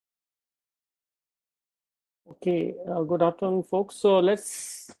Okay, good afternoon, folks. So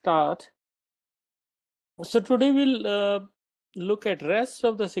let's start. So today we'll look at rest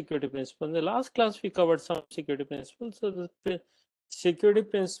of the security principles. In the last class we covered some security principles. So the security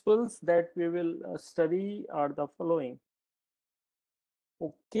principles that we will study are the following.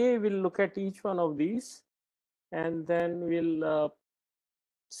 Okay, we'll look at each one of these, and then we'll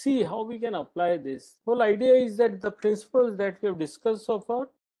see how we can apply this. Whole idea is that the principles that we have discussed so far,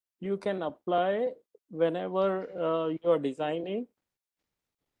 you can apply whenever you are designing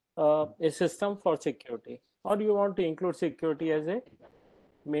a system for security, or you want to include security as a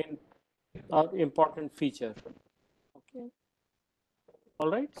main or important feature. Okay. All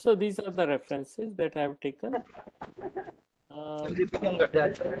right. So these are the references that I have taken. Yeah,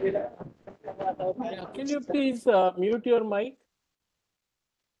 can you please mute your mic?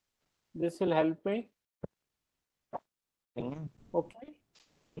 This will help me. Okay.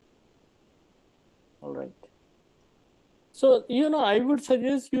 All right. So, I would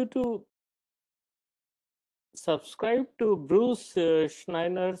suggest you to subscribe to Bruce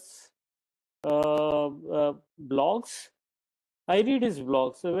Schneider's blogs. I read his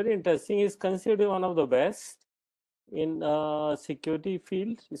blogs. So very interesting. He's considered one of the best in security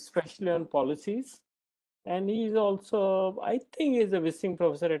field, especially on policies. And he is also, I think, he's a visiting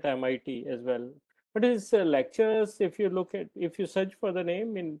professor at MIT as well. But his lectures, if you search for the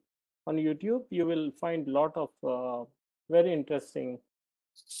name on YouTube, you will find a lot of very interesting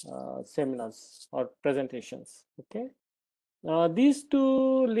seminars or presentations. Okay. These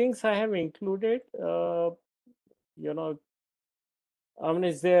two links I have included. One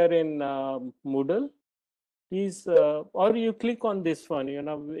is there in Moodle. Please, or you click on this one.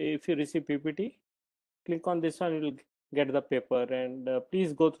 If you receive PPT, click on this one. You will get the paper, and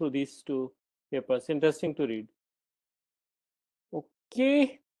please go through these two papers. Interesting to read.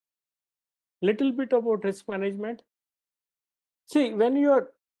 Okay. Little bit about risk management. See, when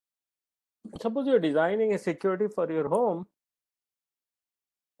suppose you're designing a security for your home,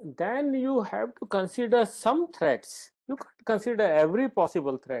 then you have to consider some threats. You can't consider every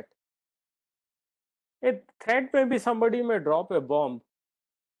possible threat. A threat may be somebody may drop a bomb,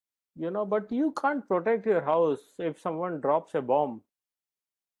 but you can't protect your house if someone drops a bomb.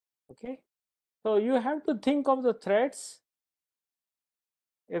 Okay. So you have to think of the threats,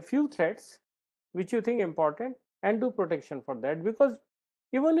 a few threats, which you think important, and do protection for that. Because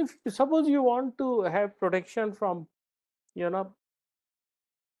even if suppose you want to have protection from,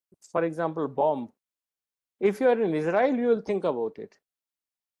 for example, bomb, if you are in Israel, you will think about it.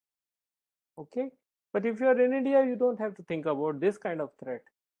 Okay. But if you are in India, you don't have to think about this kind of threat.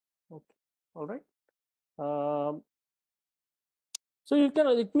 Okay. All right. So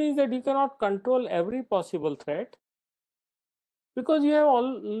it means that you cannot control every possible threat, because you have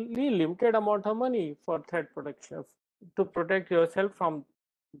only limited amount of money for threat protection to protect yourself from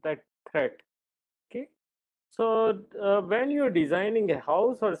that threat. Okay. So when you're designing a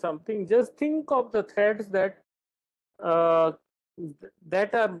house or something, just think of the threats uh,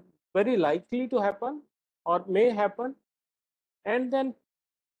 that are very likely to happen or may happen, and then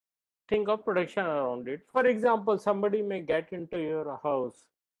think of protection around it. For example, somebody may get into your house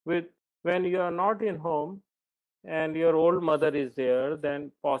when you are not in home, and your old mother is there,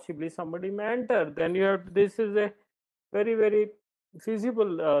 then possibly somebody may enter. Then this is a very, very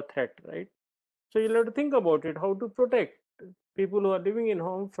feasible threat, right? So you'll have to think about it, how to protect people who are living in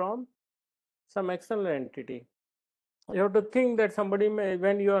home from some external entity. You have to think that somebody may,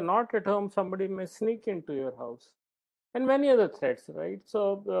 when you are not at home, somebody may sneak into your house, and many other threats, right?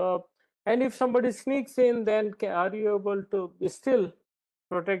 So, and if somebody sneaks in, then are you able to still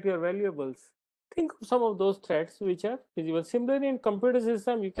protect your valuables? Think of some of those threats which are visible. Similarly, in computer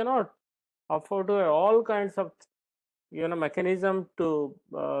system, you cannot afford to have all kinds of mechanism to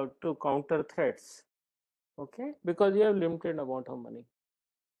counter threats. Okay, because you have limited amount of money.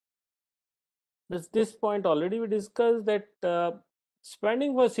 This point already we discussed that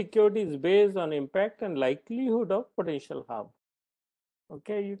spending for security is based on impact and likelihood of potential harm.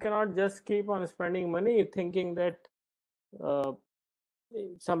 Okay, you cannot just keep on spending money thinking that uh,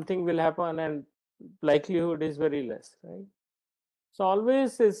 something will happen and likelihood is very less, right? So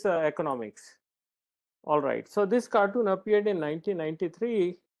always is economics. All right. So this cartoon appeared in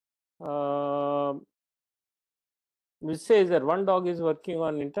 1993, which says that one dog is working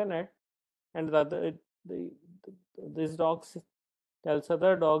on internet, and this dog tells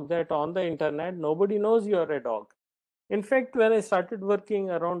other dog that on the internet nobody knows you are a dog. In fact, when I started working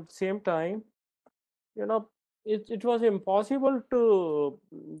around the same time, it was impossible to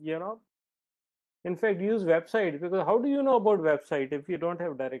in fact use website, because how do you know about website if you don't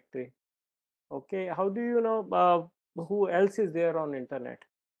have directory? Okay, how do you know who else is there on internet?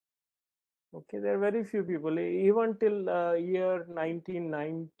 Okay, there are very few people. Even till year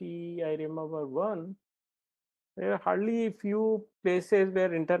 1990, I remember one. There are hardly few places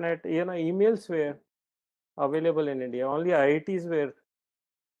where internet, emails were available in India. Only IITs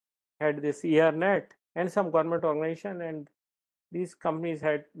had this ERNet, and some government organization, and these companies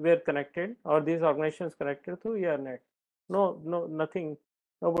were connected, or these organizations connected through ERNet. No, nothing,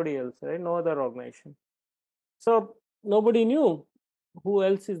 nobody else, right? No other organization. So nobody knew who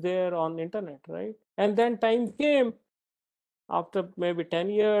else is there on internet, right? And then time came after maybe 10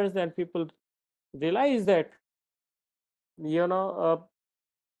 years, and people realized that you know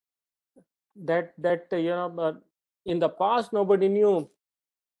in the past nobody knew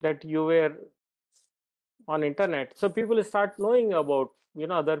that you were on internet. So people start knowing about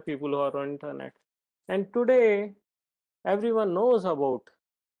other people who are on internet, and today everyone knows about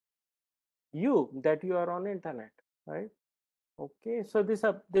you, that you are on internet, right? Okay, so this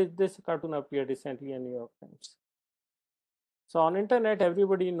cartoon appeared recently in New York Times. So on internet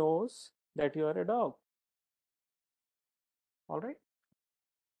everybody knows that you are a dog. All right.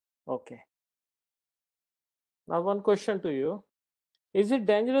 Okay, now one question to you: is it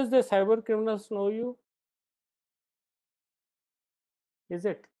dangerous that cyber criminals know you? Is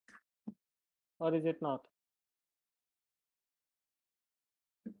it, or is it not?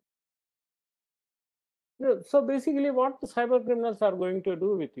 No, so basically what the cyber criminals are going to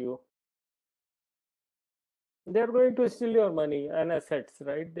do with you, they are going to steal your money and assets,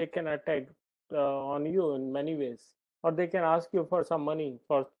 right? They can attack on you in many ways, or they can ask you for some money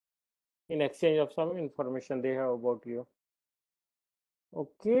for in exchange of some information they have about you.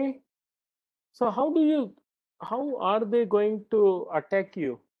 Okay, so how are they going to attack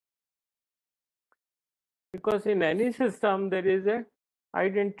you? Because in any system there is a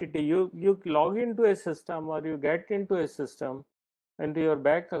identity. You log into a system, or you get into a system, into your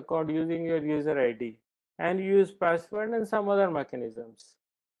bank account using your user ID, and you use password and some other mechanisms,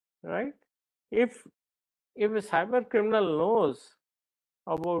 right? If a cyber criminal knows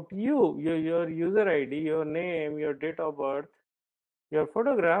about you, your user ID, your name, your date of birth, your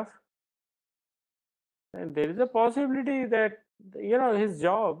photograph, and there is a possibility that his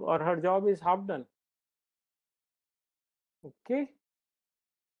job or her job is half done. Okay,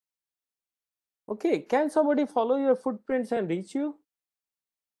 okay, can somebody follow your footprints and reach you?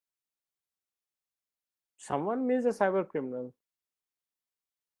 Someone means a cyber criminal.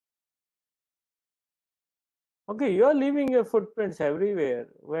 Okay, you are leaving your footprints everywhere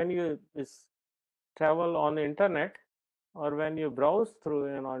when you travel on the internet, or when you browse through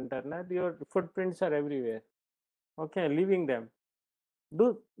on internet, your footprints are everywhere. Okay, leaving them.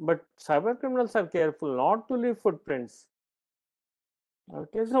 But cyber criminals are careful not to leave footprints.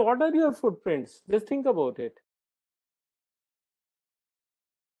 Okay, so what are your footprints? Just think about it.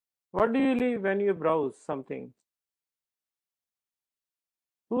 What do you leave when you browse something?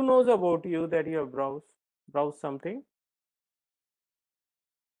 Who knows about you that you have browsed something?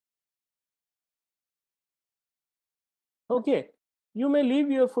 Okay, you may leave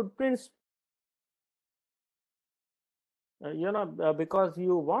your footprints, because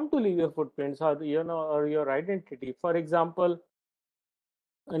you want to leave your footprints, or or your identity. For example,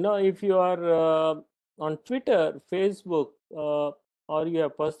 if you are on Twitter, Facebook, or you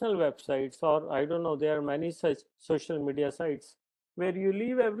have personal websites, or I don't know, there are many such social media sites where you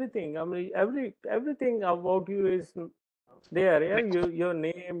leave everything. I mean, everything about you is there. Yeah, your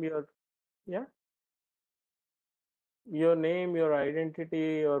name, yeah, your name, your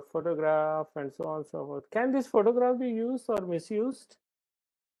identity, your photograph, and so on and so forth. Can this photograph be used or misused?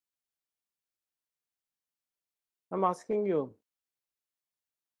 I'm asking you.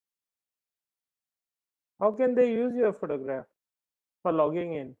 How can they use your photograph for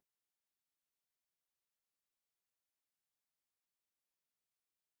logging in?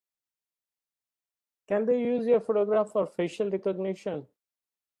 Can they use your photograph for facial recognition?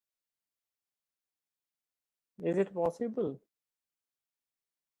 Is it possible?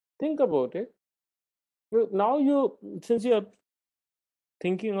 Think about it. Since you're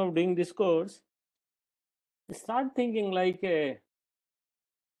thinking of doing this course, start thinking like a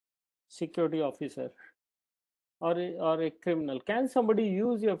security officer, or a criminal. Can somebody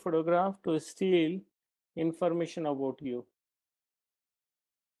use your photograph to steal information about you?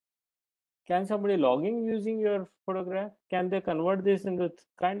 Can somebody log in using your photograph? Can they convert this into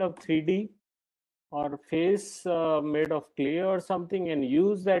kind of 3D or face made of clay or something, and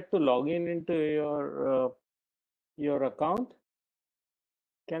use that to log in into your account?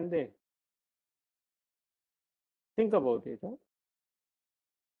 Can they? Think about it. Huh?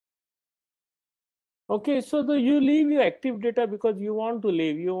 Okay, so you leave your active data because you want to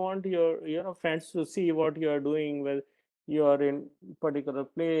leave. You want your friends to see what you are doing, where you are in particular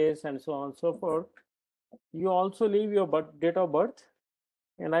place, and so on and so forth. You also leave your date of birth,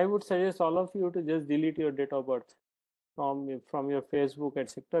 and I would suggest all of you to just delete your date of birth from your Facebook,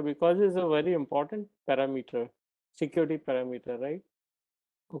 etc., because it's a very important parameter, security parameter, right?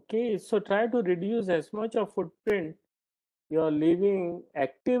 Okay, so try to reduce as much of footprint you are leaving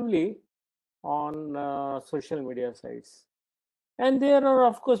actively on social media sites. And there are,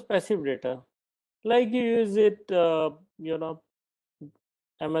 of course, passive data, like you use it, you know,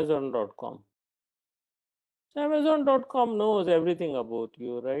 Amazon.com. Amazon.com knows everything about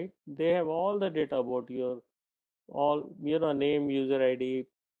you, right? They have all the data about your all name, user ID,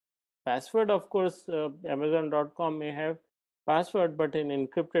 password. Of course, Amazon.com may have password, but in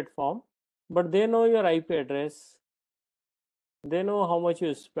encrypted form. But they know your IP address. They know how much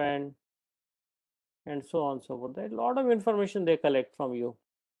you spend, and so on and so forth. There's a lot of information they collect from you,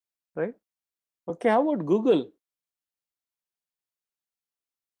 right? Okay, how about Google?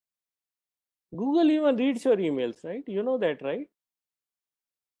 Google even reads your emails, right? You know that, right?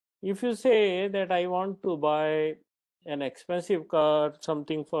 If you say that I want to buy an expensive car,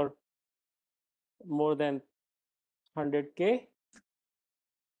 something for more than 100K,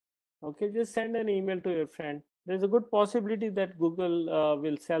 okay, just send an email to your friend. There's a good possibility that Google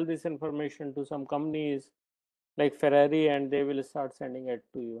will sell this information to some companies like Ferrari, and they will start sending it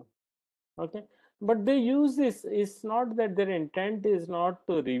to you. Okay, but they use this. It's not that their intent is not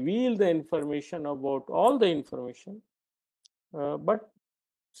to reveal the information about all the information, but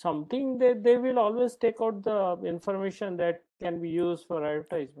something that they will always take out the information that can be used for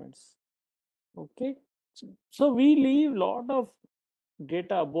advertisements. Okay, so we leave lot of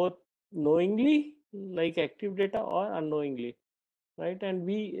data, both knowingly, like active data, or unknowingly, right? And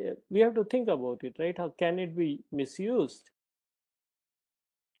we have to think about it, right? How can it be misused?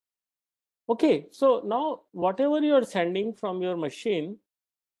 Okay, so now whatever you are sending from your machine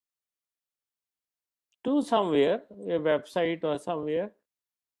to somewhere, a website or somewhere,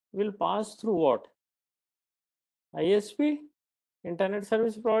 will pass through what? ISP, internet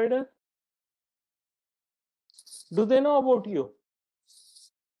service provider. Do they know about you?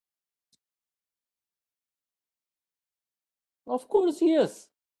 Of course, yes.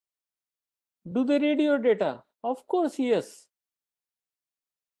 Do they read your data? Of course, yes.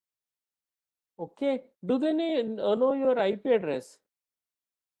 Okay. Do they know your IP address?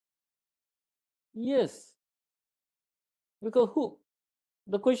 Yes. Because who?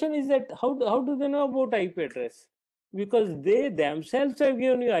 The question is that how do they know about IP address? Because they themselves have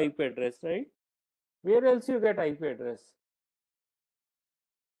given you IP address, right? Where else you get IP address?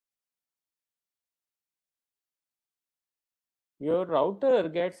 Your router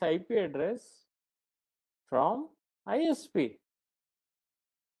gets IP address from ISP.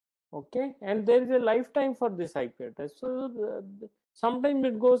 Okay, and there is a lifetime for this IP address. So sometimes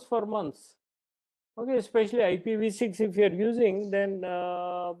it goes for months. Okay, especially IPv6 if you're using, then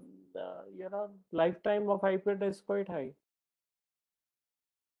lifetime of IP address is quite high.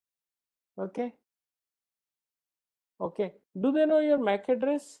 Okay, okay. Do they know your MAC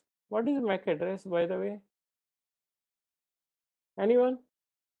address? What is MAC address, by the way? Anyone?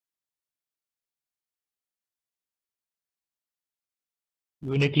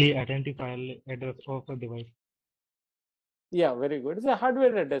 Uniquely identifiable address of a device. Yeah, very good. It's a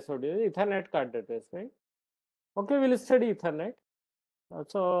hardware address, or Ethernet card address, right? Okay, we'll study Ethernet.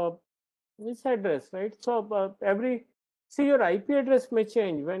 So this address, right? So every see your IP address may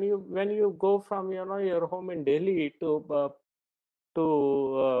change when you go from your home in Delhi to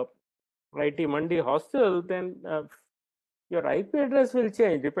IT Mandi hostel, then your IP address will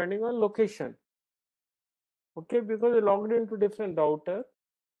change depending on location. Okay, because you logged into different router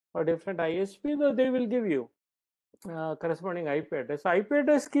or different ISP, though they will give you corresponding IP address. So IP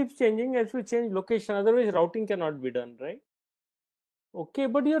address keeps changing as we change location. Otherwise, routing cannot be done, right? Okay,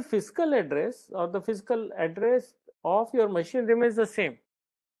 but your physical address or the physical address of your machine remains the same.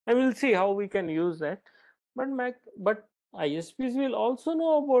 And we'll see how we can use that. But ISPs will also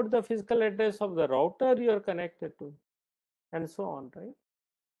know about the physical address of the router you are connected to, and so on, right?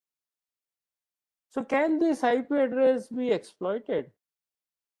 So can this IP address be exploited?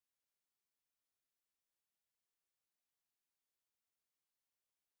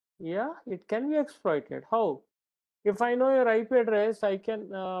 Yeah, it can be exploited. How? If I know your IP address, I can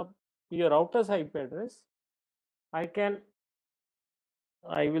your router's IP address. I can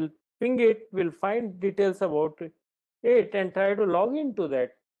I will ping it. Will find details about it and try to log into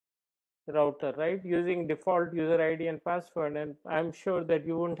that router, right? Using default user ID and password. And I'm sure that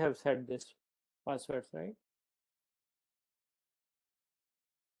you wouldn't have said this. passwords, right?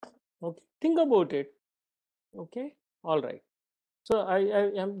 Okay, think about it. Okay, all right. So I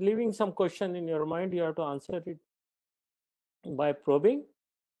am leaving some question in your mind. You have to answer it by probing.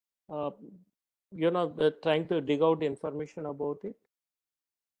 Uh, trying to dig out information about it,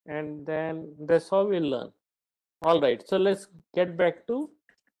 and then that's how we'll learn. All right. So let's get back to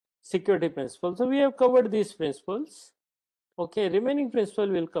security principles. So we have covered these principles. Okay, remaining principle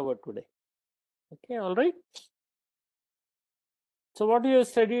we'll cover today. Okay, all right. So what we have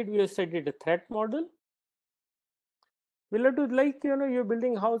studied, we have studied a threat model. We'll have to, like, you're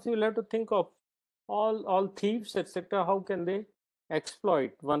building house, you'll have to think of all thieves, etc. How can they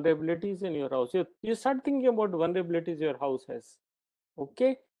exploit vulnerabilities in your house? You start thinking about vulnerabilities your house has.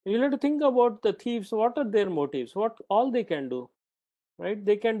 Okay, you'll have to think about the thieves. What are their motives? What all they can do, right?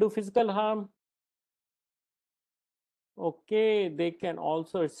 They can do physical harm. Okay, they can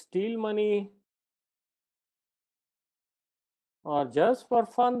also steal money, or just for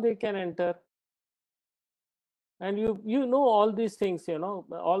fun they can enter. And you know all these things,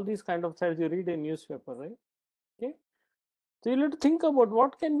 all these kind of threats you read in newspaper, right? Okay, so you'll have to think about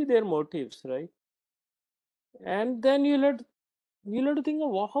what can be their motives, right? And then you'll have to think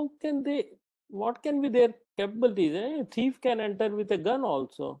of how can they, what can be their capabilities. A thief can enter with a gun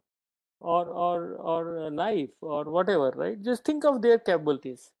also, or a knife or whatever, right? Just think of their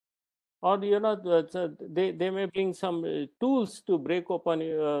capabilities. Or so they may bring some tools to break open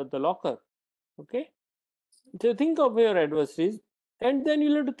the locker. Okay, so think of your adversaries, and then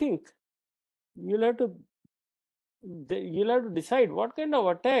you'll have to think. You'll have to you'll have to decide what kind of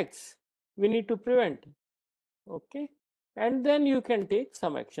attacks we need to prevent. Okay, and then you can take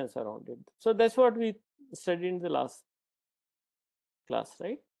some actions around it. So that's what we studied in the last class,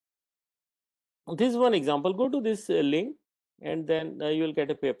 right? This is one example. Go to this link, and then you will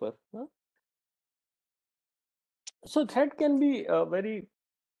get a paper. So threat can be a very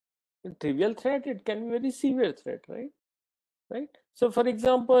trivial threat. It can be very severe threat, right? So for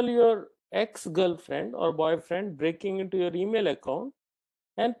example, your ex-girlfriend or boyfriend breaking into your email account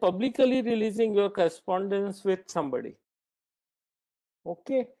and publicly releasing your correspondence with somebody.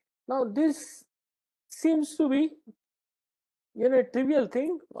 Okay, now this seems to be a trivial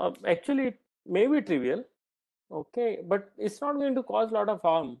thing. Actually, it may be trivial. Okay, but it's not going to cause a lot of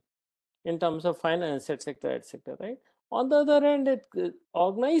harm in terms of finance, etc., etc., right? On the other hand,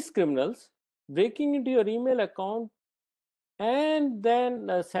 organized criminals breaking into your email account and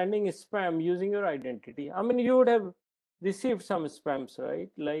then sending spam using your identity. I mean, you would have received some spams, right?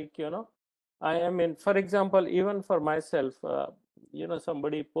 Like, for example, even for myself,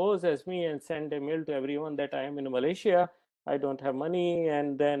 somebody posed as me and sent a mail to everyone that I am in Malaysia, I don't have money,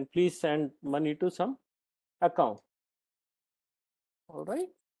 and then please send money to some account. All right.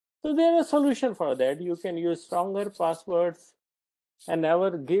 So there is a solution for that. You can use stronger passwords and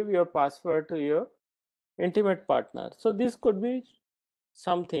never give your password to your intimate partner. So this could be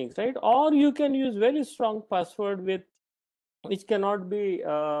some things, right? Or you can use very strong password with which cannot be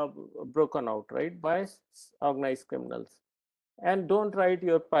broken out, right, by organized criminals. And don't write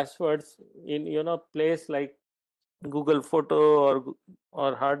your passwords in place like Google Photo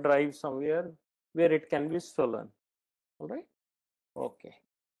or hard drive somewhere where it can be stolen. All right. Okay.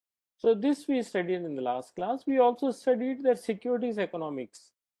 So this we studied in the last class. We also studied that security is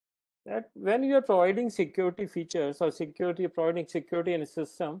economics. That when you are providing security features or providing security in a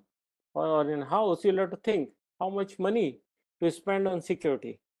system or in house, you'll have to think how much money to spend on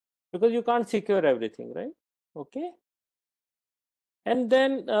security, because you can't secure everything, right? Okay. And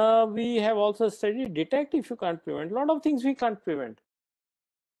then we have also studied detect if you can't prevent. A lot of things we can't prevent.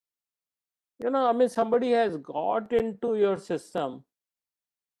 I mean, somebody has got into your system.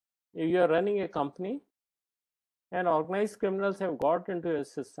 If you are running a company and organized criminals have got into your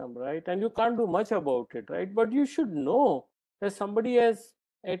system, right? And you can't do much about it, right? But you should know that somebody has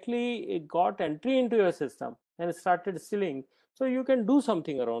at least got entry into your system and started stealing. So you can do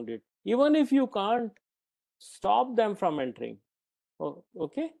something around it, even if you can't stop them from entering. Oh,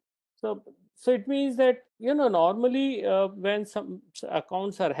 okay. So it means that normally when some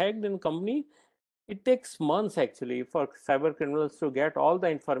accounts are hacked in company, it takes months actually for cyber criminals to get all the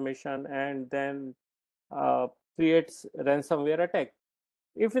information and then uh, creates ransomware attack.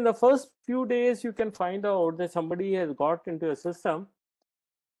 If in the first few days you can find out that somebody has got into a system,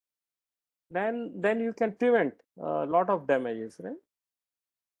 then you can prevent a lot of damages, right?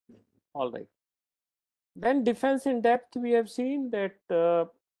 All right. Then defense in depth, we have seen that.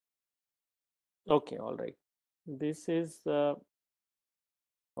 Okay, all right. This is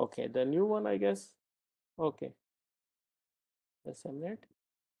okay. The new one, I guess. Okay, just a minute.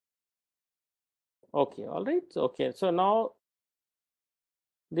 Okay, all right. Okay, so now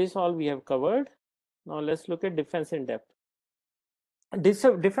this all we have covered. Now let's look at defense in depth.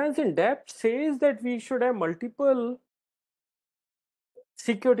 Defense in depth says that we should have multiple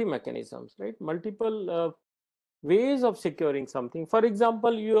security mechanisms, right? Multiple ways of securing something. For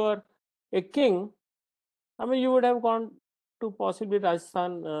example, you are a king. I mean, you would have gone to possibly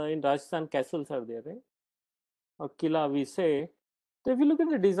Rajasthan. In Rajasthan, castles are there, right? Or killa, we say. So if you look at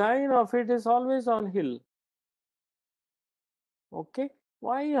the design of it, is always on hill. Okay,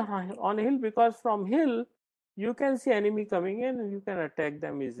 why on hill? Because from hill you can see enemy coming in and you can attack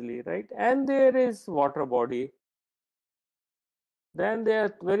them easily, right? And there is water body. Then there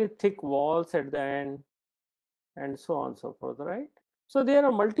are very thick walls at the end, and so on and so forth, right? So there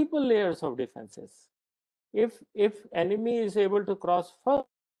are multiple layers of defenses. If enemy is able to cross first,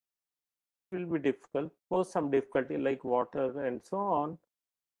 it will be difficult, pose some difficulty like water and so on.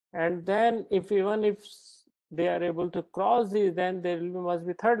 And then if they are able to cross these, then there must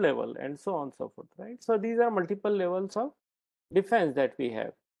be third level and so on and so forth, right? So these are multiple levels of defense that we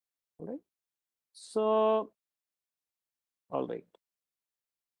have, right? So all right,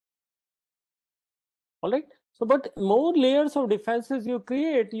 all right. So but more layers of defenses you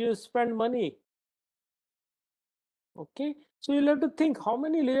create, you spend money. Okay, so you'll have to think how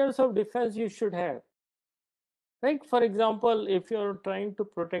many layers of defense you should have, right? For example, if you're trying to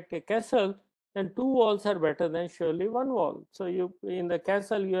protect a castle, then two walls are better than surely one wall. So you in the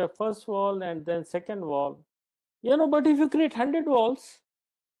castle you have first wall and then second wall. But if you create 100 walls,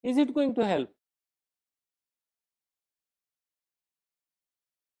 is it going to help?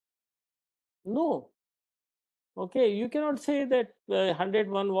 No. Okay, you cannot say that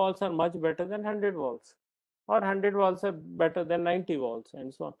 101 walls are much better than 100 walls, or 100 walls are better than 90 walls,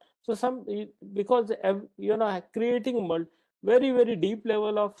 and so on. So because creating very very deep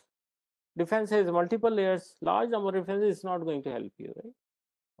level of defenses, multiple layers, large number of defenses is not going to help you, right?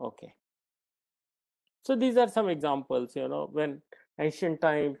 Okay. So these are some examples. When ancient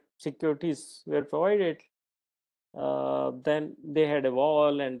time securities were provided, then they had a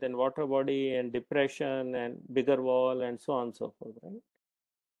wall and then water body and depression and bigger wall and so on and so forth, right?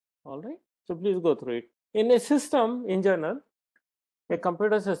 All right. So please go through it. In a system, in general, a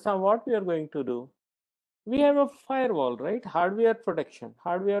computer system, what we are going to do? We have a firewall, right? Hardware protection,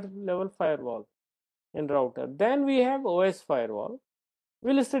 hardware level firewall in router. Then we have OS firewall.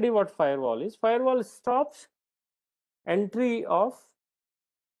 We'll study what firewall is. Firewall stops entry of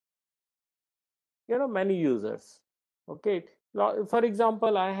many users. Okay. Now, for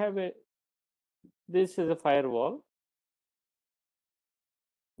example, I have this is a firewall.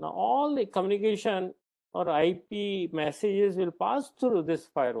 Now all the communication or IP messages will pass through this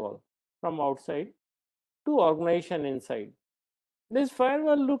firewall from outside to organization inside. This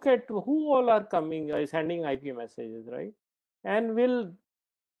firewall look at who all are coming, sending IP messages, right? And will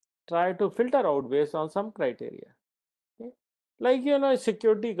try to filter out based on some criteria. Okay? Like a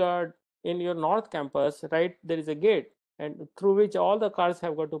security guard in your north campus, right? There is a gate and through which all the cars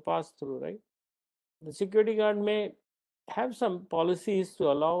have got to pass through, right? The security guard may have some policies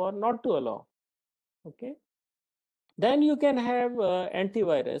to allow or not to allow. Okay. Then you can have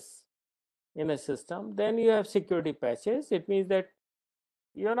antivirus in a system. Then you have security patches. It means that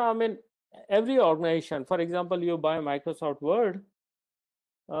I mean, every organization, for example, you buy Microsoft Word.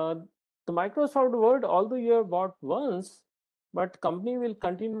 The Microsoft Word, although you have bought once, but company will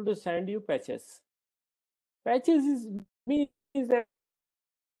continue to send you patches. Means that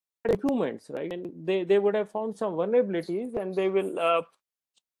improvements, right? And they would have found some vulnerabilities and they will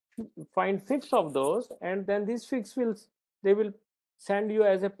find fix of those, and then this fix they will send you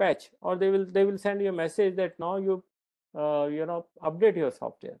as a patch, or they will send you a message that now you update your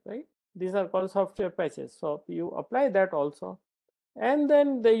software, right? These are called software patches. So you apply that also. And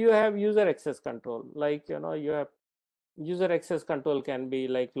then you have user access control, like you have user access control can be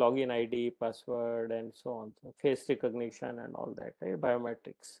like login ID, password, and so on, so face recognition and all that, right?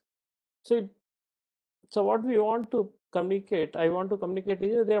 Biometrics. So what we want to communicate, I want to communicate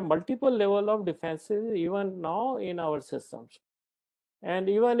is there are multiple level of defenses even now in our systems. And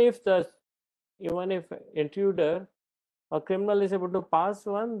even if intruder or criminal is able to pass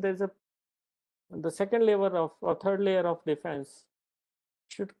one, there's a the second layer of or third layer of defense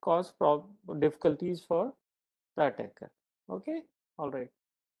should cause difficulties for the attacker. Okay, all right.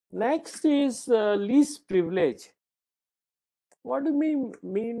 Next is least privilege. What do you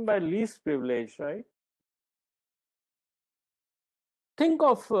mean by least privilege, right? Think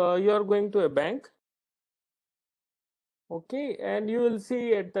of you are going to a bank, okay, and you will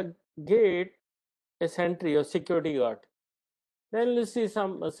see at the gate a sentry or security guard. Then you see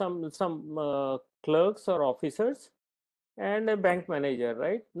some clerks or officers and a bank manager,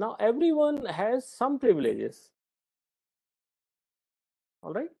 right? Now everyone has some privileges.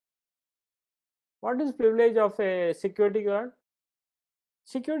 All right. What is privilege of a security guard?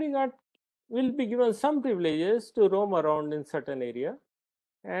 Security guard will be given some privileges to roam around in certain area,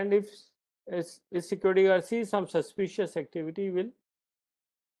 and if a security guard sees some suspicious activity,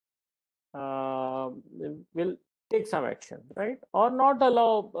 uh, will take some action, right? Or not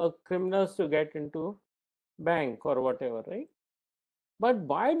allow criminals to get into bank or whatever, right? But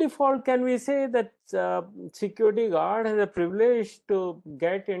by default, can we say that security guard has a privilege to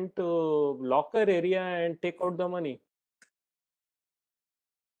get into locker area and take out the money?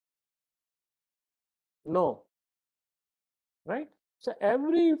 No, right? So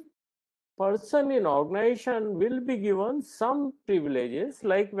every person in organization will be given some privileges,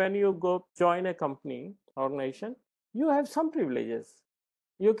 like when you go join a company organization, you have some privileges.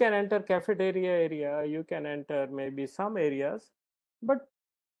 You can enter cafeteria area, you can enter maybe some areas, but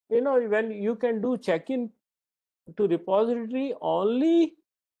when you can do check-in to repository only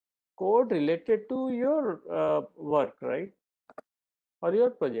code related to your work, right, or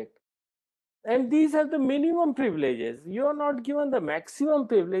your project. And these are the minimum privileges. You are not given the maximum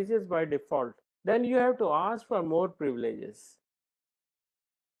privileges by default. Then you have to ask for more privileges.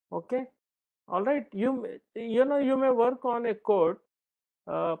 Okay. All right. You may work on a code.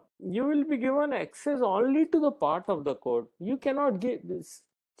 You will be given access only to the part of the code. You cannot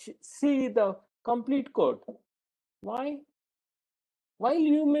see the complete code. Why? While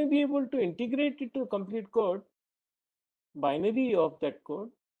you may be able to integrate it to complete code, binary of that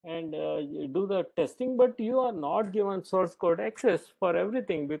code, and do the testing, but you are not given source code access for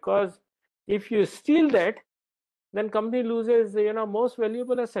everything, because if you steal that, then company loses most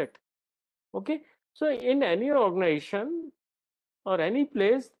valuable asset. Okay. So in any organization or any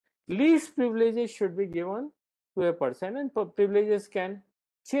place, least privileges should be given to a person, and privileges can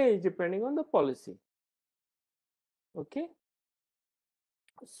change depending on the policy. Okay.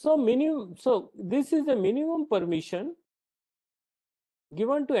 So this is the minimum permission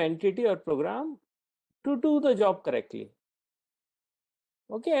given to entity or program to do the job correctly.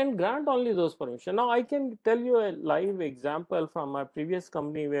 Okay, and grant only those permission. Now I can tell you a live example from my previous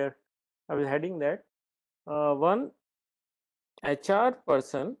company where I was heading that. One HR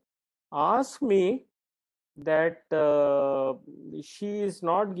person asked me that she is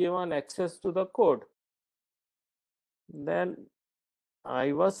not given access to the code. Then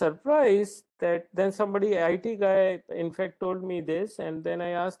I was surprised that then somebody IT guy in fact told me this, and then I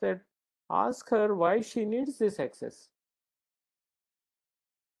ask her why she needs this access.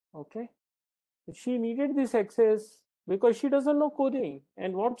 Okay. She needed this access because she doesn't know coding,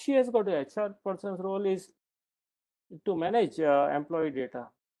 and what she has got, a HR person's role is to manage employee data.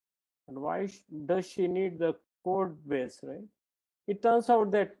 And why does she need the code base, right? It turns out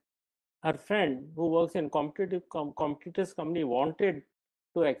that her friend who works in competitors company wanted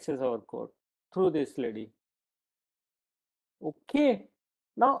to access our code through this lady. Okay.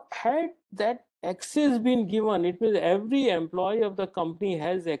 Now, had that access been given, it means every employee of the company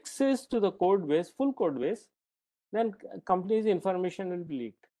has access to the code base, full code base, then company's information will be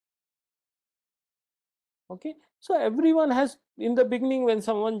leaked. Okay. So everyone has, in the beginning when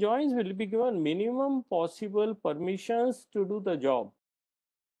someone joins, will be given minimum possible permissions to do the job.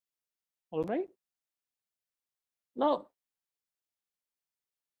 All right. Now,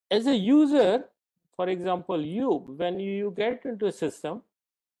 as a user, for example, when you get into a system,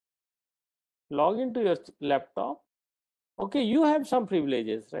 log into your laptop, okay, you have some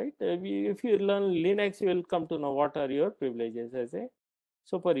privileges, right? If you learn Linux, you will come to know what are your privileges as a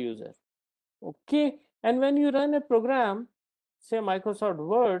super user. Okay. And when you run a program, say Microsoft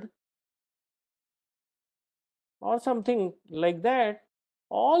Word or something like that,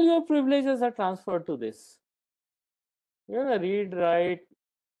 all your privileges are transferred to this. Read, write,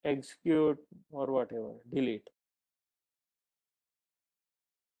 execute, or whatever, delete.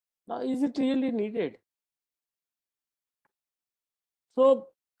 Now, is it really needed? So,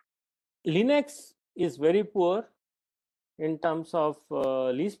 Linux is very poor in terms of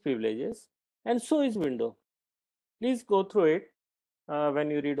least privileges, and so is Windows. Please go through it when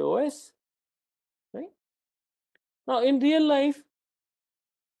you read OS. Right? Now, in real life,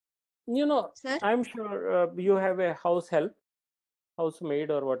 Sir, I'm sure you have a house help, housemaid,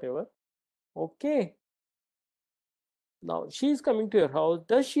 or whatever. Okay. Now, she is coming to your house.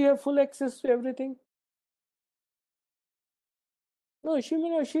 Does she have full access to everything? No, she may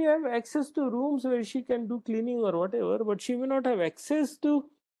not. She have access to rooms where she can do cleaning or whatever, but she may not have access to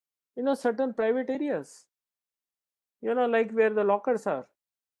certain private areas. like where the lockers are.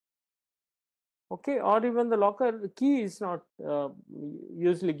 Okay, or even the locker key is not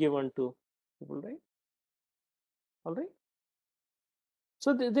usually given to people, right? All right.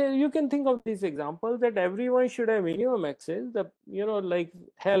 So you can think of these examples that everyone should have minimum access. The like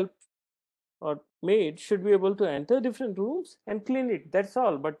help or maid should be able to enter different rooms and clean it. That's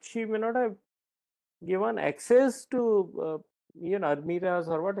all. But she may not have given access to almiras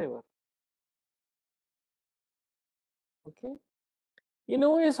or whatever. Okay. In a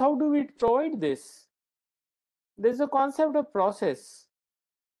ways, how do we provide this? There's a concept of process.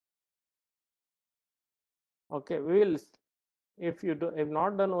 Okay, we will. If you have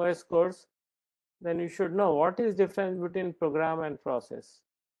not done OS course, then you should know what is difference between program and process.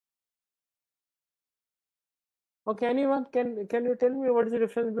 Okay, anyone can you tell me what is the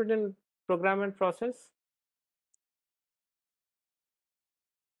difference between program and process?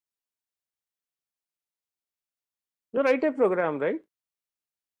 You write a program, right?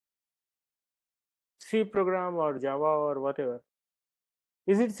 C program or Java or whatever.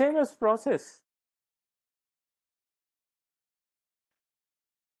 Is it same as process?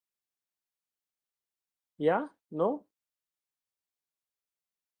 Yeah? No?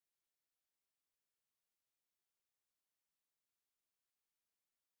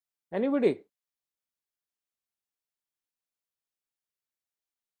 Anybody?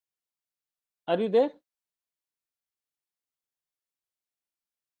 Are you there?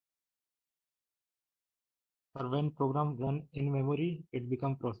 Or when program run in memory, it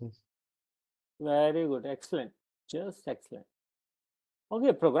become process. Very good. Excellent. Just excellent.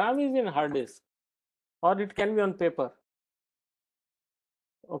 Okay, program is in hard disk or it can be on paper.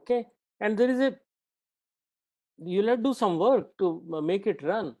 Okay. And there is you'll have to do some work to make it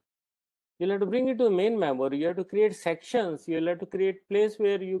run. You'll have to bring it to the main memory. You have to create sections. You'll have to create place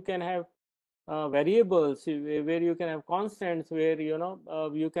where you can have variables, where you can have constants, where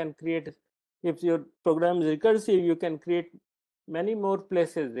you can create. If your program is recursive, you can create many more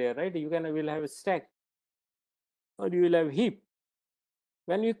places there, right? Will have a stack, or you will have heap.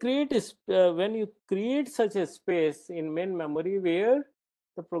 When you create such a space in main memory where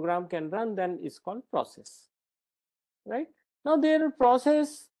the program can run, then it's called process, right? Now there are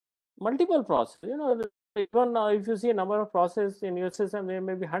multiple process. Even now, if you see a number of process in your system, there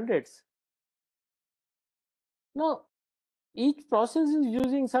may be hundreds. Now each process is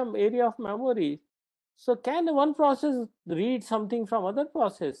using some area of memory. So can one process read something from other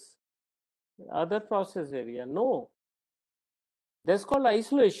process area? No. That's called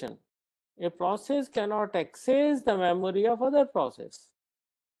isolation. A process cannot access the memory of other process.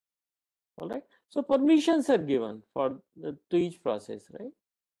 All right. So permissions are given to each process, right?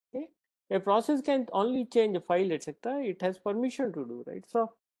 Okay. A process can only change a file, etc. It has permission to do, right?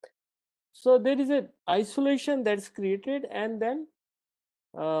 So there is a isolation that's created, and then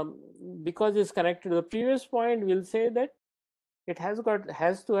because it's connected to the previous point, we'll say that it has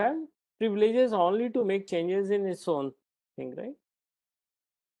to have privileges only to make changes in its own thing, right?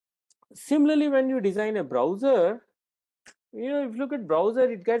 Similarly, when you design a browser, if you look at browser,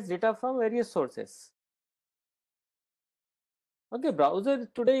 it gets data from various sources. Okay,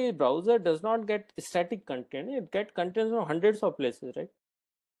 browser does not get static content. It gets content from hundreds of places, right?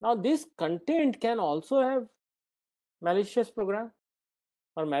 Now this content can also have malicious program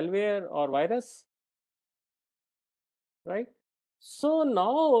or malware or virus, right? So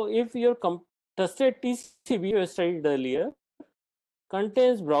now if your trusted TCP you studied earlier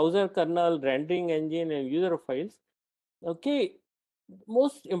contains browser kernel, rendering engine, and user files. Okay,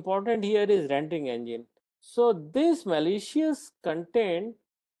 most important here is rendering engine. So this malicious content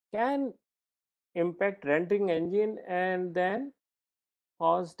can impact rendering engine and then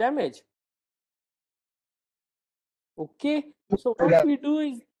cause damage. Okay, so what we do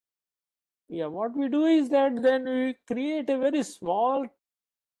is that then we create a very small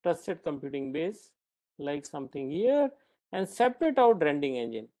trusted computing base like something here and separate out rendering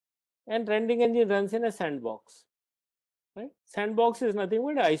engine, and rendering engine runs in a sandbox, right? Sandbox is nothing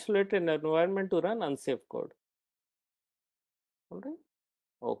but isolated environment to run unsafe code. All right.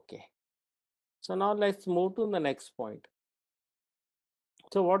 Okay. So now let's move to the next point.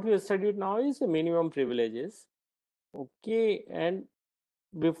 So what we have studied now is the minimum privileges. Okay, and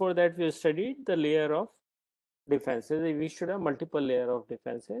before that we have studied the layer of defenses. We should have multiple layer of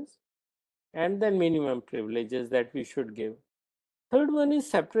defenses, and then minimum privileges that we should give. Third one is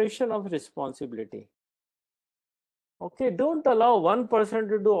separation of responsibility. Okay, don't allow one person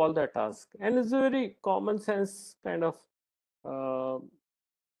to do all the task, and it's a very common sense kind of uh,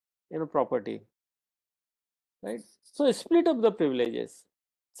 property, right? So split up the privileges.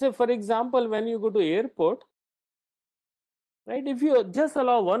 Say for example, when you go to airport, right? If you just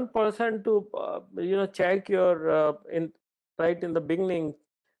allow one person to check your right in the beginning,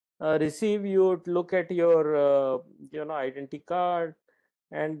 receive you, look at your identity card,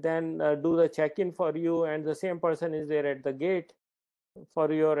 and then do the check-in for you, and the same person is there at the gate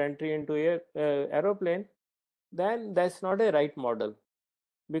for your entry into aeroplane, then that's not a right model.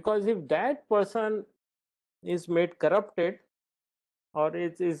 Because if that person is made corrupted or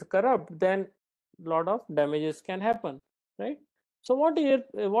is corrupt, then a lot of damages can happen, right? So what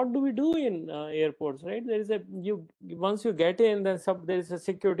do we do in airports, right? There is a you once you get in, then there is a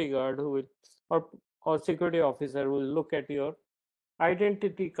security guard who will, or security officer will look at your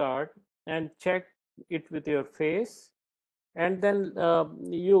identity card and check it with your face, and then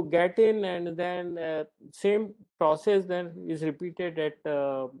you get in, and then same process then is repeated at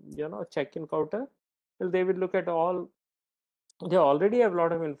check-in counter. Well, they will look at all, they already have a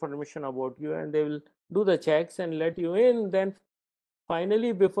lot of information about you, and they will do the checks and let you in. Then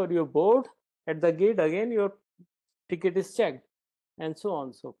finally, before you board at the gate, again your ticket is checked, and so on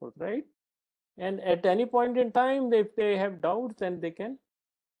and so forth, right? And at any point in time, if they have doubts, then they can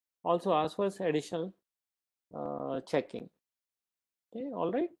also ask for additional checking. Okay,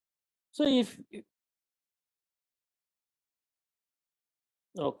 all right. So if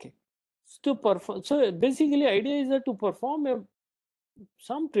okay, to perform, so basically idea is that to perform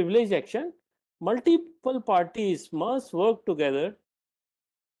some privileged action, multiple parties must work together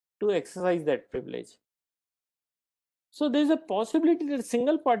to exercise that privilege. So there's a possibility that a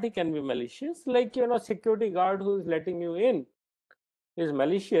single party can be malicious, like security guard who is letting you in is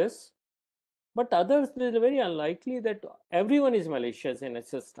malicious, but others, it is very unlikely that everyone is malicious in a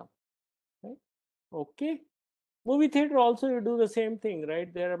system, right? Okay. Movie theater also, you do the same thing,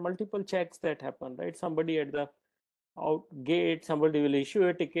 right? There are multiple checks that happen, right? Somebody at the out gate, somebody will issue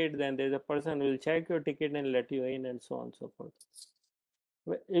a ticket, then there's a person who will check your ticket and let you in, and so on and so forth.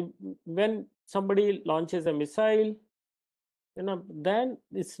 When somebody launches a missile, then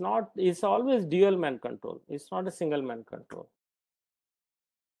it's always dual man control. It's not a single man control.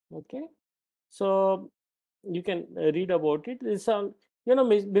 Okay. So you can read about it. It's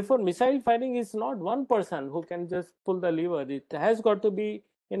before missile firing, is not one person who can just pull the lever. It has got to be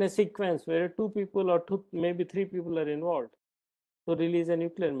in a sequence where two people or maybe three people are involved to release a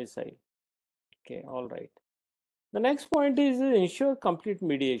nuclear missile. Okay, all right. The next point is ensure complete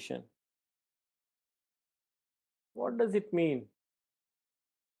mediation. What does it mean?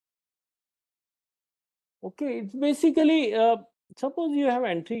 Okay, it's basically suppose you have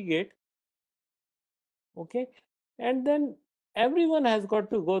entry gate, okay, and then everyone has got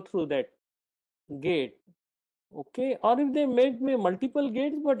to go through that gate, okay, or if they make me multiple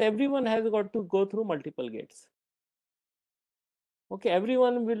gates, but everyone has got to go through multiple gates. Okay,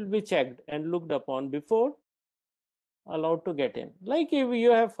 everyone will be checked and looked upon before allowed to get in. Like if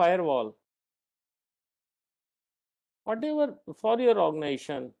you have firewall, whatever for your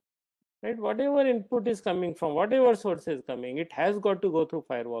organization, right, whatever input is coming from whatever source is coming, it has got to go through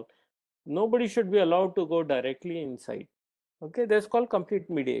firewall. Nobody should be allowed to go directly inside. Okay, that's called complete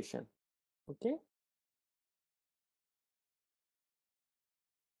mediation. Okay.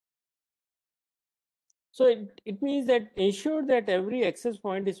 So it means that ensure that every access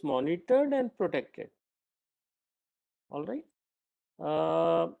point is monitored and protected. All right.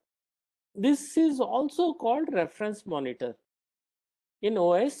 This is also called reference monitor. In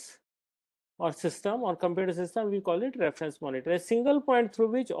OS or system or computer system, we call it reference monitor, a single point through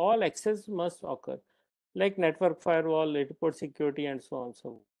which all access must occur, like network firewall, airport security, and so on,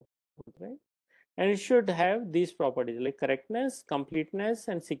 so forth, right? And it should have these properties like correctness, completeness,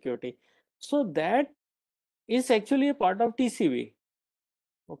 and security. So that is actually a part of TCV.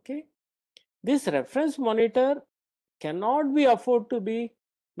 Okay. This reference monitor cannot be afford to be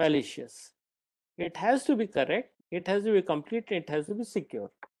malicious. It has to be correct, it has to be complete, it has to be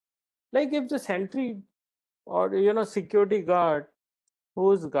secure. Like if the sentry or security guard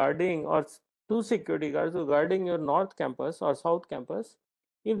who's guarding, or two security guards who are guarding your north campus or south campus,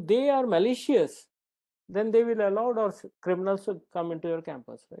 if they are malicious, then they will allow our criminals to come into your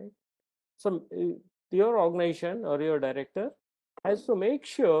campus, right? So your organization or your director has to make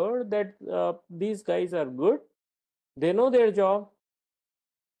sure that these guys are good, they know their job,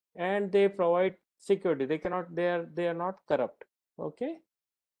 and they provide security. They are not corrupt. Okay,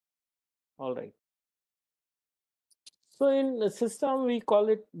 all right. So in the system, we call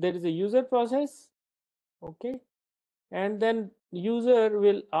it, there is a user process. Okay, and then user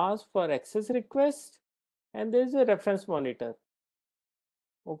will ask for access request, and there is a reference monitor.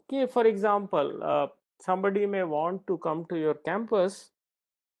 Okay, for example, somebody may want to come to your campus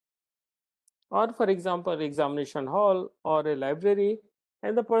or for example, examination hall or a library,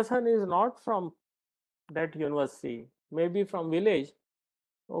 and the person is not from that university, maybe from village,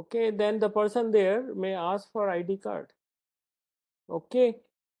 okay, then the person there may ask for ID card. Okay,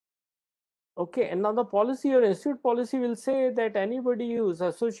 okay, and now the policy or institute policy will say that anybody who is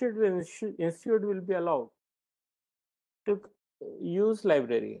associated with institute will be allowed to use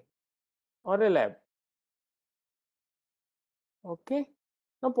library or a lab. Okay,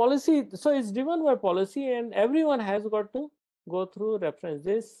 now policy, so it's driven by policy, and everyone has got to go through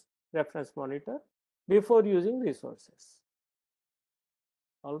this reference monitor before using resources.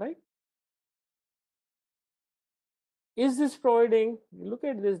 All right, is this providing, look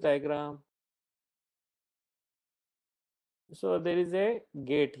at this diagram. So there is a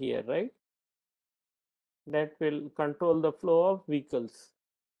gate here, right, that will control the flow of vehicles,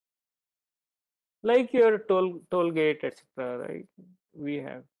 like your toll gate, etc. Right, we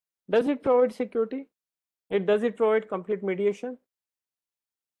have. Does it provide security? Does it provide complete mediation?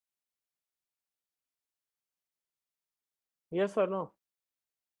 Yes or no?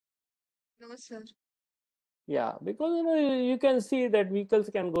 No, sir. Yeah, because you can see that vehicles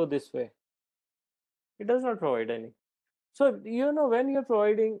can go this way. It does not provide any. So when you're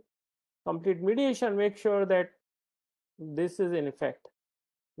providing complete mediation, make sure that this is in effect.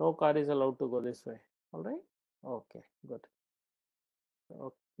 No car is allowed to go this way. All right. Okay. Good.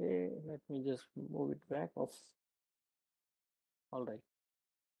 Okay. Let me just move it back off. All right.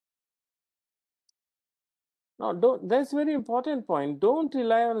 Now, that's very important point. Don't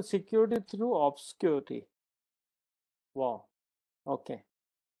rely on security through obscurity. Wow. Okay.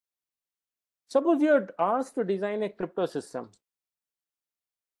 Suppose you're asked to design a crypto system.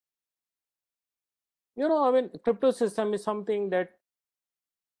 I mean, crypto system is something that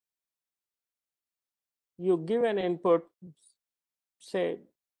you give an input, say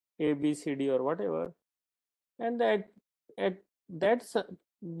A, B, C, D, or whatever, and that's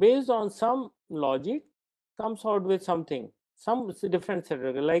based on some logic comes out with something, some different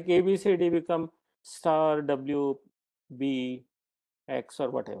set, like A, B, C, D become star, W, B, X, or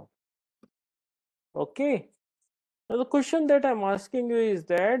whatever. Okay. Now the question that I'm asking you is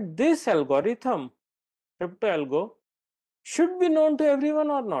that this algorithm, crypto algo, should be known to everyone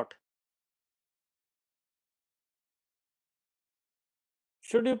or not?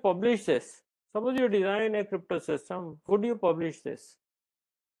 Should you publish this? Suppose you design a crypto system, would you publish this?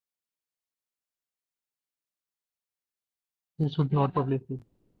 You should not publish it.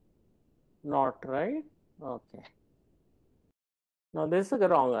 Not, right? Okay. Now this is the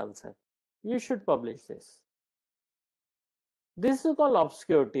wrong answer. You should publish this. This is called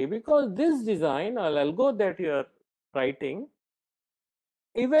obscurity, because this design or algo that you are writing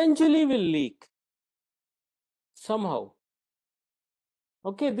eventually will leak somehow.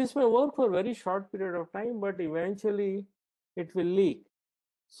 Okay, this may work for a very short period of time, but eventually it will leak.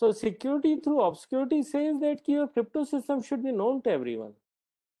 So security through obscurity says that your crypto system should be known to everyone.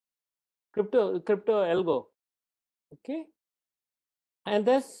 Crypto algo. Okay, and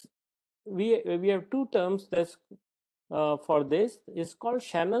that's we have two terms that's for this. Is called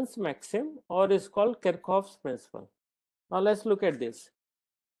Shannon's maxim, or is called Kirchhoff's principle. Now let's look at this.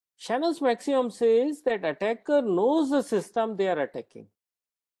 Shannon's maximum says that attacker knows the system they are attacking.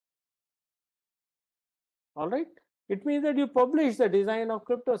 All right, it means that you publish the design of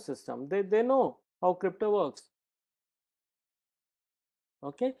crypto system. They know how crypto works.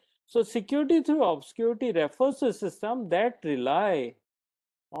 Okay, so security through obscurity refers to a system that rely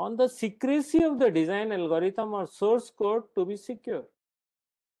on the secrecy of the design algorithm or source code to be secure.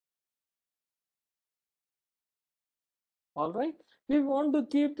 All right, we want to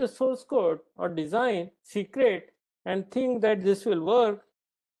keep the source code or design secret and think that this will work.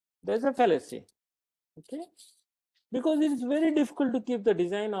 There's a fallacy. Okay, because it is very difficult to keep the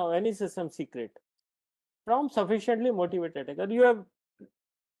design of any system secret from sufficiently motivated attacker. You have,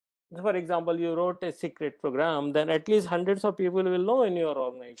 for example, you wrote a secret program, then at least hundreds of people will know in your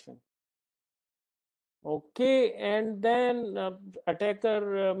organization. Okay, and then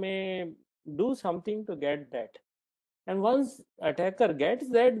attacker may do something to get that. And once attacker gets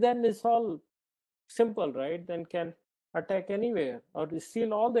that, then it's all simple, right? Then can attack anywhere or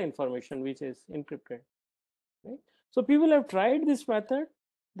steal all the information which is encrypted. Right? So people have tried this method,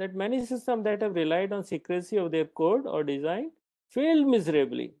 that many systems that have relied on secrecy of their code or design failed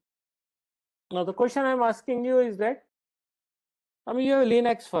miserably. Now the question I'm asking you is that, I mean, you have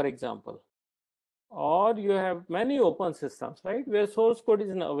Linux, for example, or you have many open systems, right, where source code is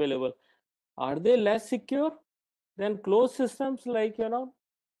available. Are they less secure than closed systems, like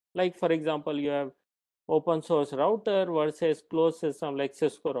like for example, you have open source router versus closed system like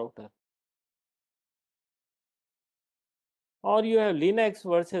Cisco router? or you have Linux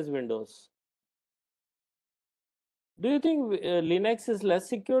versus Windows. Do you think Linux is less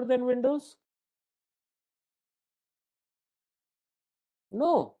secure than Windows?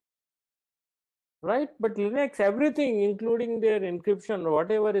 No, right? But Linux, everything, including their encryption,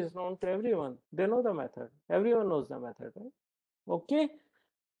 whatever is known to everyone, they know the method. Everyone knows the method, right? Okay.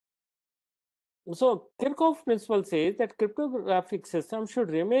 So Kirchhoff principle says that cryptographic system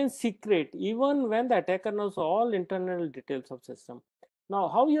should remain secret even when the attacker knows all internal details of system. Now,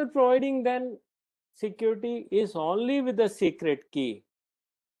 how you're providing then security is only with the secret key.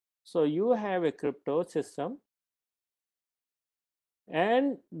 So you have a crypto system,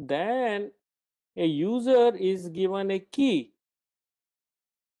 and then a user is given a key.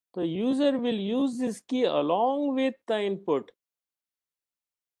 The user will use this key along with the input,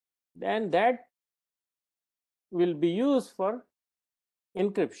 and that will be used for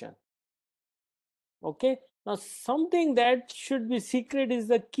encryption. Okay. Now, something that should be secret is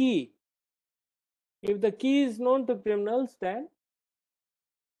the key. If the key is known to criminals, then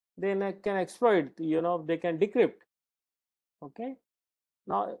they can exploit, they can decrypt. Okay.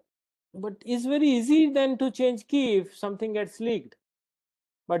 Now, but it's very easy then to change key if something gets leaked.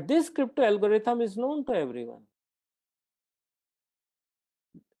 But this crypto algorithm is known to everyone.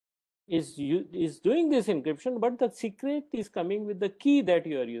 Is doing this encryption, but the secret is coming with the key that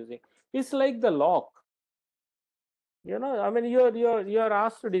you are using. It's like the lock. I mean, you're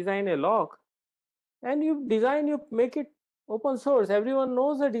asked to design a lock, and you make it open source. Everyone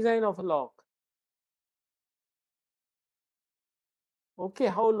knows the design of a lock. Okay,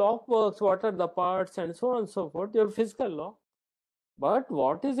 how lock works, what are the parts, and so on and so forth, your physical lock. But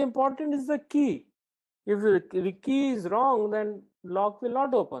what is important is the key. If the key is wrong, then lock will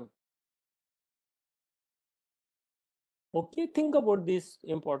not open. Okay, think about this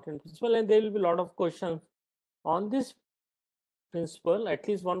important principle, and there will be a lot of questions on this principle, at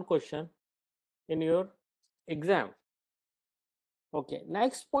least one question in your exam. Okay,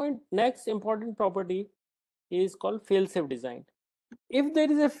 next point, next important property is called fail-safe design. If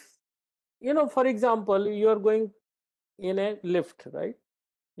there is a, for example, you are going in a lift, right?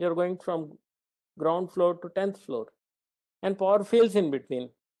 You're going from ground floor to 10th floor, and power fails in between.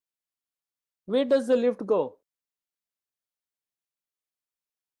 Where does the lift go?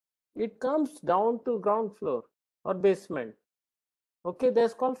 It comes down to ground floor or basement. Okay,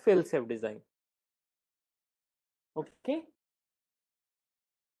 that's called fail-safe design. Okay.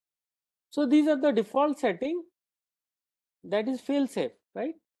 So these are the default setting that is fail-safe,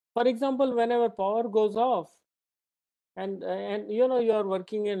 right? For example, whenever power goes off, and you are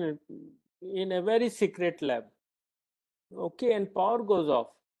working in a very secret lab, okay, and power goes off.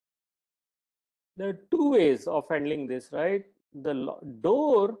 There are two ways of handling this, right? The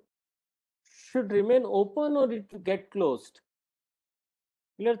door should remain open or it get closed.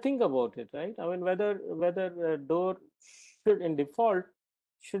 You think about it, right? I mean, whether a door should in default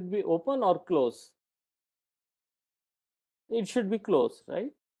should be open or closed. It should be closed,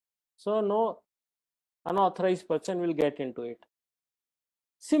 right? So no unauthorized person will get into it.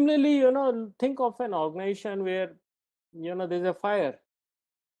 Similarly, think of an organization where there's a fire.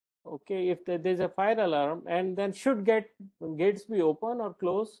 Okay, if there's a fire alarm, and then should gates be open or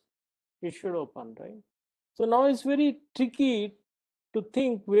closed? It should open, right? So now it's very tricky to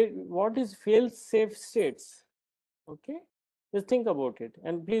think what is fail-safe states. Okay, just think about it,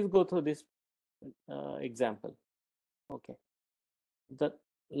 and please go through this example. Okay, the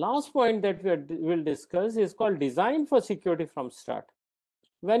last point that will discuss is called design for security from start.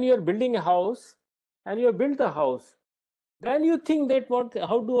 When you're building a house and you build the house, then you think that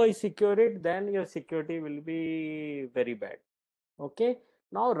how do I secure it? Then your security will be very bad. Okay,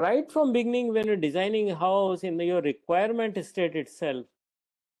 now right from beginning, when you're designing a house in your requirement state itself,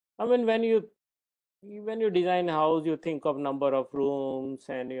 I mean, when you design a house, you think of number of rooms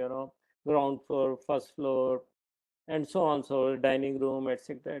and ground floor, first floor, and so on, so dining room,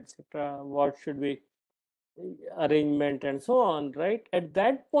 etc., etc., what should be arrangement and so on, right? At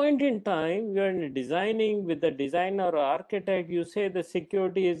that point in time, you're designing with the designer or architect, you say the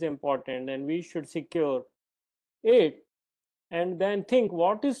security is important and we should secure it, and then think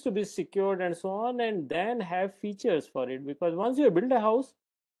what is to be secured and so on, and then have features for it. Because once you build a house,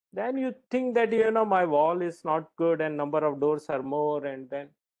 then you think that my wall is not good and number of doors are more,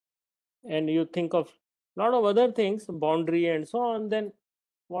 and you think of a lot of other things, boundary and so on, then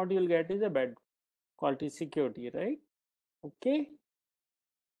what you'll get is a bad quality security, right? Okay,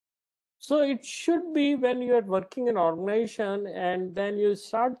 so it should be when you are working in organization, and then you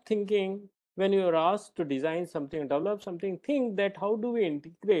start thinking, when you are asked to design something, develop something, think that how do we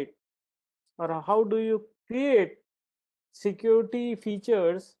integrate, or how do you create security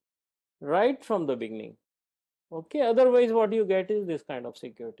features right from the beginning. Okay, otherwise what you get is this kind of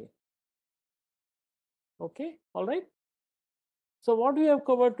security. Okay, all right. So what we have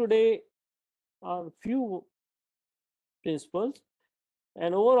covered today are few principles,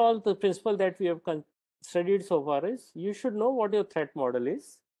 and overall the principle that we have studied so far is you should know what your threat model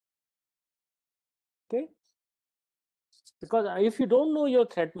is. Okay, because if you don't know your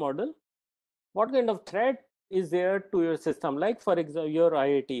threat model, what kind of threat is there to your system, like for example your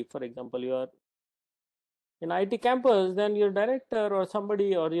IIT, for example, you are in IT campus, then your director or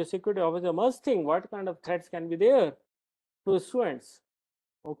somebody or your security officer must think what kind of threats can be there to students.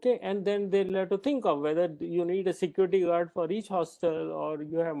 Okay, and then they'll have to think of whether you need a security guard for each hostel or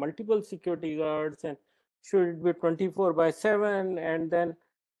you have multiple security guards, and should it be 24/7, and then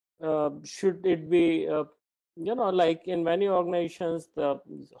should it be like in many organizations the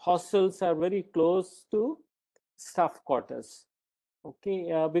hostels are very close to staff quarters.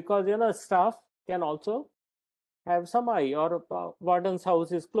 Okay, because staff can also have some eye, or warden's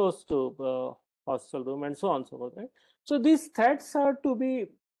house is close to hostel room and so on and so forth, right? So these threats are to be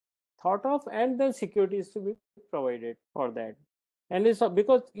thought of, and then security is to be provided for that. And it's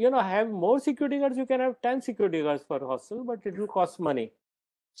because have more security guards, you can have 10 security guards per hostel, but it will cost money.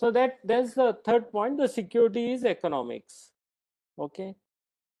 So that's the third point. The security is economics. Okay,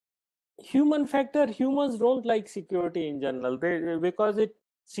 human factor, humans don't like security in general, because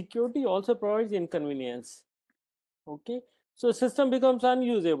security also provides inconvenience. Okay, so system becomes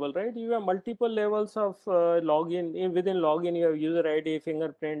unusable, right? You have multiple levels of login. Within login you have user ID,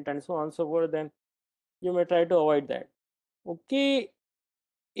 fingerprint, and so on and so forth. Then you may try to avoid that. Okay,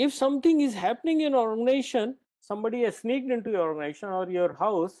 if something is happening in organization, somebody has sneaked into your organization or your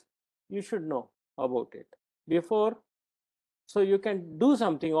house, you should know about it before, so you can do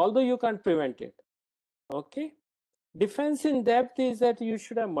something, although you can't prevent it. Okay, defense in depth is that you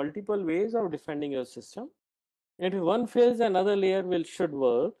should have multiple ways of defending your system. If one fails, another layer should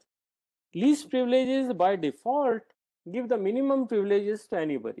work. Least privileges by default give the minimum privileges to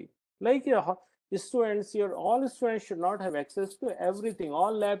anybody. Like your students, all students should not have access to everything,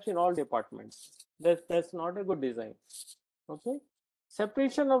 all labs in all departments. That's not a good design. Okay,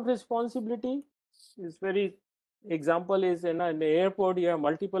 separation of responsibility is very. Example is in the airport, you have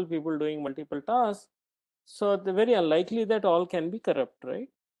multiple people doing multiple tasks, so it's very unlikely that all can be corrupt, right?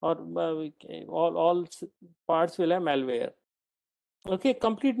 Or all parts will have malware. Okay,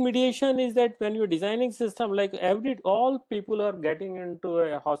 complete mediation is that when you're designing system, like all people are getting into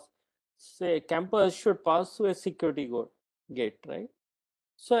a house, say campus should pass through a security gate, right?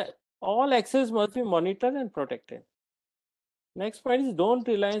 So all access must be monitored and protected. Next point is don't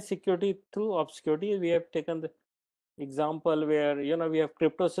rely on security through obscurity. We have taken the example where we have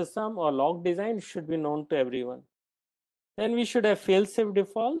crypto system or log design should be known to everyone. Then we should have fail-safe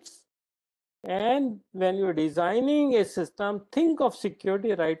defaults. And when you're designing a system, think of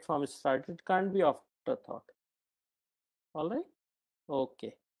security right from start. It can't be afterthought. All right.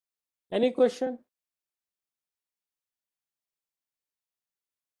 Okay. Any question?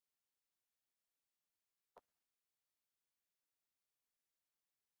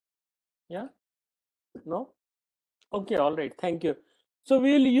 Yeah. No. Okay. All right. Thank you. So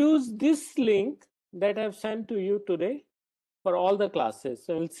we'll use this link that I've sent to you today for all the classes.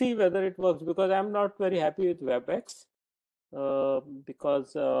 So we'll see whether it works, because I'm not very happy with WebEx.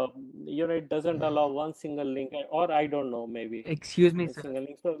 Because it doesn't allow one single link, or I don't know, maybe Excuse me, a sir. single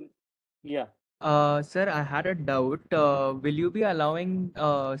link. So yeah. Sir, I had a doubt. Will you be allowing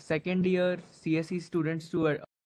second year CSE students to